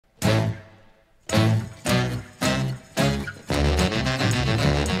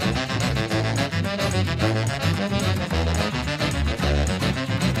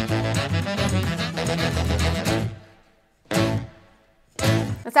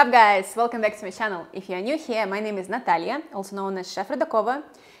What's up guys, welcome back to my channel. If you are new here, my name is Natalia, also known as Chef Rudakova,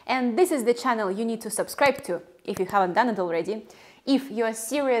 and this is the channel you need to subscribe to if you haven't done it already. If you are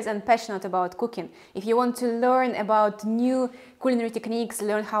serious and passionate about cooking, if you want to learn about new culinary techniques,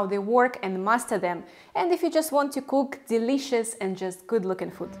 learn how they work and master them, and if you just want to cook delicious and just good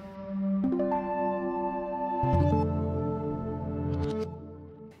looking food.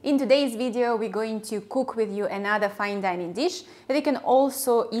 In today's video, we're going to cook with you another fine dining dish that you can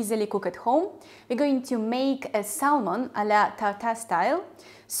also easily cook at home. We're going to make a salmon a la tartare style,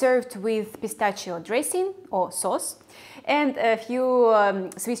 served with pistachio dressing or sauce and a few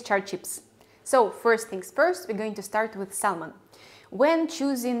Swiss chard chips. So first things first, we're going to start with salmon. When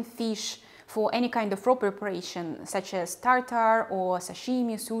choosing fish for any kind of raw preparation, such as tartare or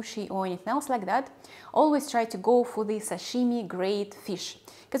sashimi, sushi or anything else like that, always try to go for the sashimi grade fish,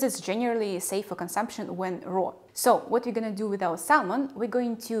 because it's generally safe for consumption when raw. So what we're gonna do with our salmon, we're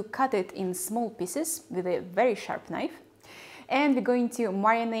going to cut it in small pieces with a very sharp knife, and we're going to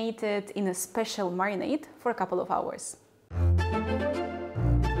marinate it in a special marinade for a couple of hours.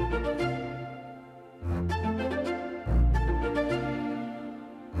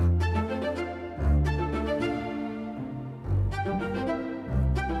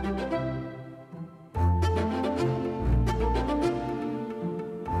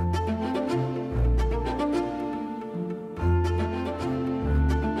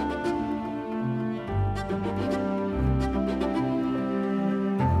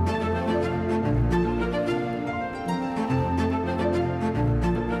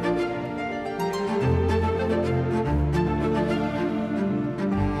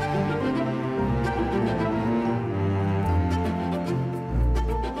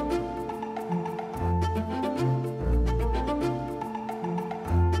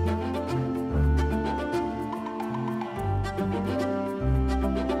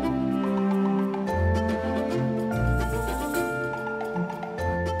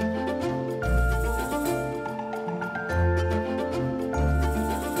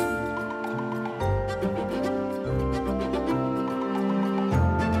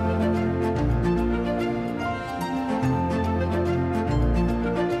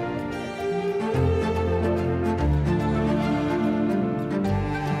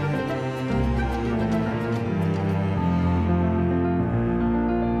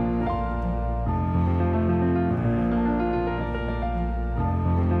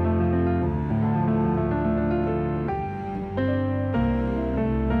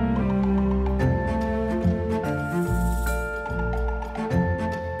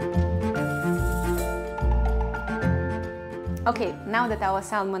 Okay, now that our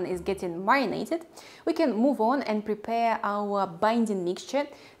salmon is getting marinated, we can move on and prepare our binding mixture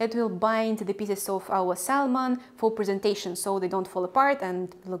that will bind the pieces of our salmon for presentation so they don't fall apart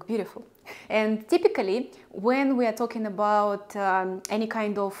and look beautiful. And typically, when we are talking about any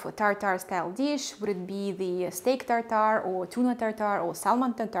kind of tartare style dish, would it be the steak tartare or tuna tartare or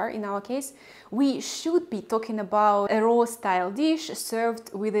salmon tartare in our case, we should be talking about a raw style dish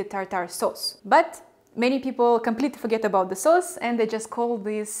served with a tartare sauce. But many people completely forget about the sauce and they just call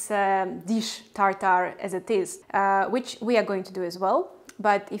this dish tartare as it is, which we are going to do as well.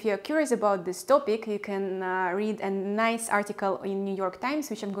 But if you're curious about this topic, you can read a nice article in New York Times,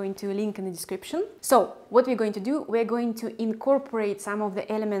 which I'm going to link in the description. So what we're going to do, we're going to incorporate some of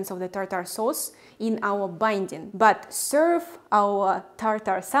the elements of the tartare sauce in our binding, but serve our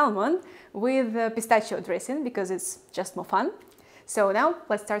tartare salmon with pistachio dressing because it's just more fun. So now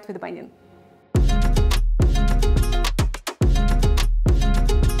let's start with the binding.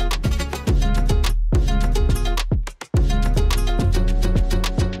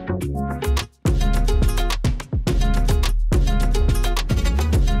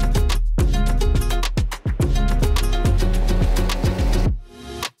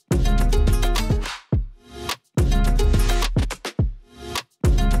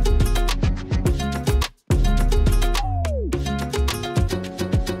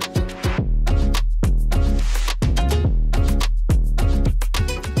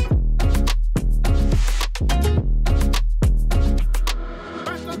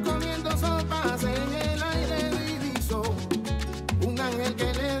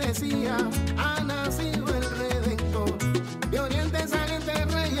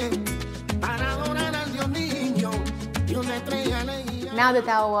 Now that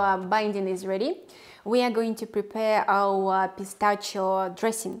our binding is ready, we are going to prepare our pistachio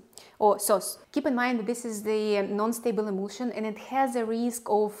dressing or sauce. Keep in mind that this is the non-stable emulsion and it has a risk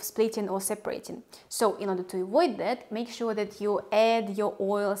of splitting or separating. So in order to avoid that, make sure that you add your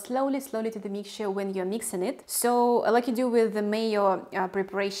oil slowly to the mixture when you're mixing it. So like you do with the mayo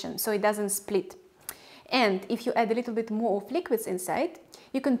preparation, so it doesn't split. And if you add a little bit more of liquids inside,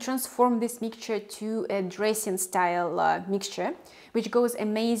 you can transform this mixture to a dressing style mixture, which goes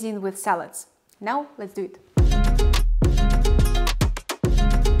amazing with salads. Now let's do it.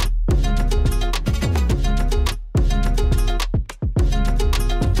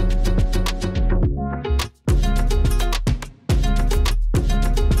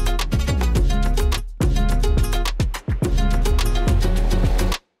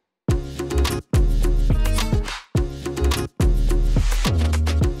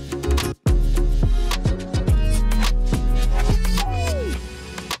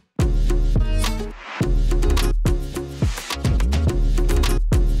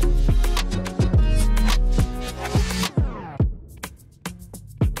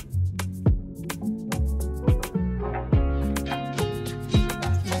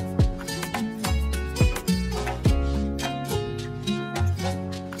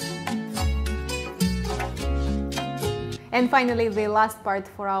 And finally, the last part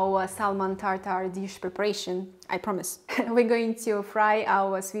for our salmon tartare dish preparation, I promise. We're going to fry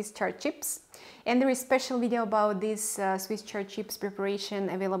our Swiss chard chips. And there is a special video about this Swiss chard chips preparation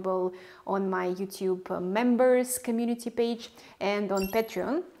available on my YouTube members community page and on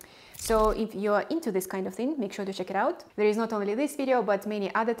Patreon. So if you're into this kind of thing, make sure to check it out. There is not only this video, but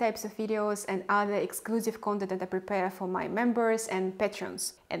many other types of videos and other exclusive content that I prepare for my members and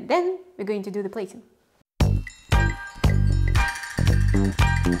patrons. And then we're going to do the plating.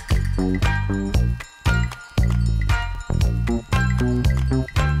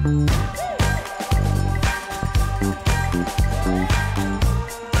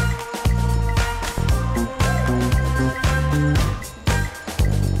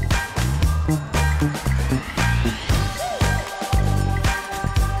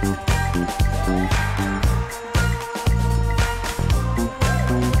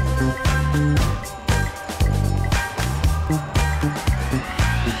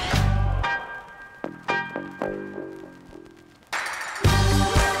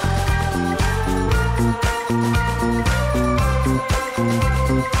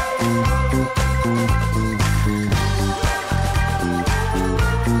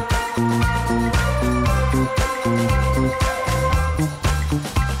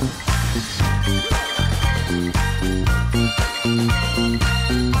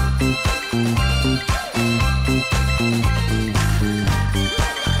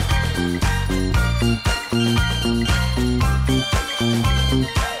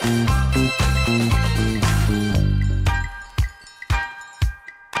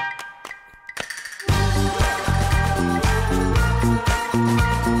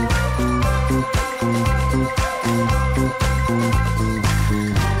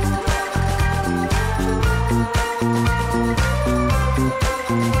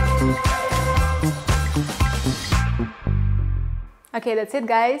 Okay, that's it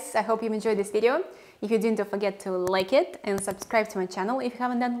guys. I hope you enjoyed this video. If you didn't, don't forget to like it and subscribe to my channel if you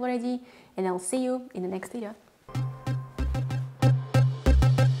haven't done already. And I'll see you in the next video.